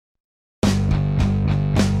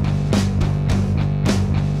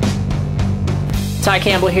Ty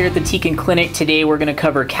Campbell here at the Tekin Clinic. Today we're going to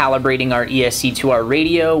cover calibrating our ESC to our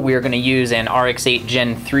radio. We're going to use an RX-8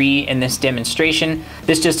 Gen 3 in this demonstration.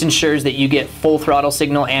 This just ensures that you get full throttle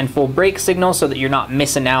signal and full brake signal so that you're not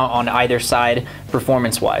missing out on either side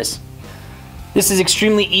performance-wise. This is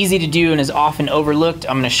extremely easy to do and is often overlooked.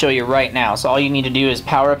 I'm going to show you right now. So all you need to do is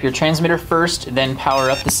power up your transmitter first, then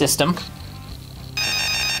power up the system.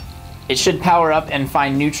 It should power up and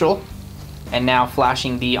find neutral. And now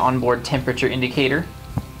flashing the onboard temperature indicator.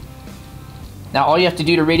 Now all you have to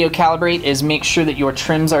do to radio calibrate is make sure that your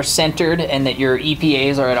trims are centered and that your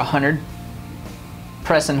EPAs are at 100.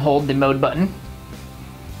 Press and hold the mode button.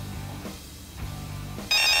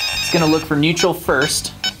 It's going to look for neutral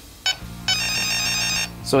first.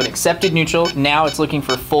 So it accepted neutral. Now it's looking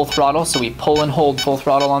for full throttle, so we pull and hold full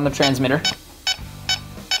throttle on the transmitter.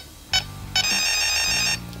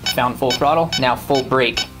 Found full throttle, now full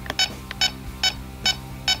brake.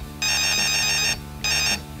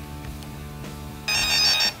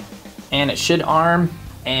 And it should arm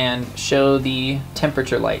and show the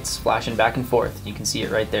temperature lights flashing back and forth. You can see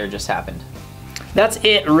it right there, just happened. That's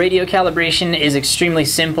it. Radio calibration is extremely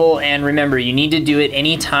simple, and remember, you need to do it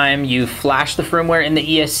anytime you flash the firmware in the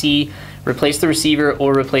ESC, replace the receiver,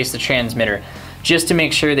 or replace the transmitter, just to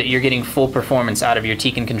make sure that you're getting full performance out of your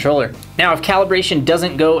Tekin controller. Now, if calibration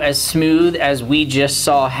doesn't go as smooth as we just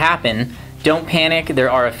saw happen, don't panic.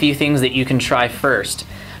 There are a few things that you can try first.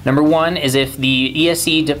 Number one is if the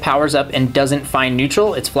ESC powers up and doesn't find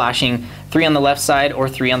neutral, it's flashing 3 on the left side or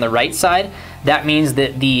 3 on the right side. That means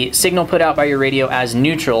that the signal put out by your radio as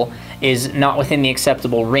neutral is not within the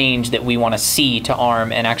acceptable range that we want to see to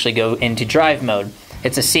arm and actually go into drive mode.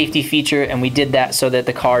 It's a safety feature, and we did that so that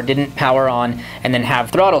the car didn't power on and then have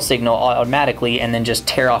throttle signal automatically and then just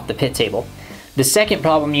tear off the pit table. The second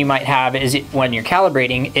problem you might have is when you're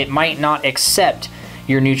calibrating, it might not accept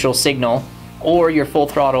your neutral signal or your full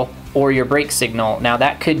throttle or your brake signal. Now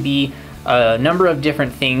that could be a number of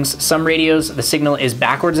different things. Some radios, the signal is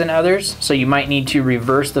backwards than others, so you might need to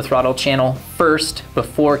reverse the throttle channel first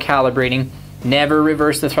before calibrating. Never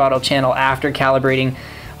reverse the throttle channel after calibrating,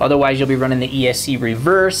 otherwise you'll be running the ESC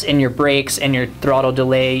reverse, and your brakes and your throttle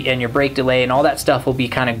delay and your brake delay and all that stuff will be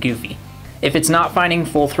kind of goofy. If it's not finding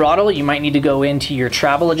full throttle, you might need to go into your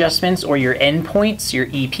travel adjustments or your endpoints, your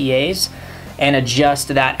EPAs, and adjust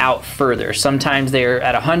that out further. Sometimes they're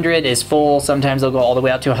at 100 is full, sometimes they'll go all the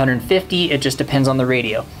way out to 150, it just depends on the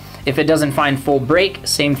radio. If it doesn't find full brake,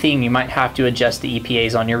 same thing, you might have to adjust the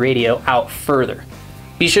EPAs on your radio out further.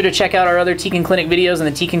 Be sure to check out our other Tekin Clinic videos in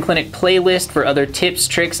the Tekin Clinic playlist for other tips,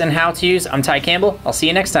 tricks, and how-tos. I'm Ty Campbell, I'll see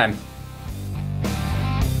you next time.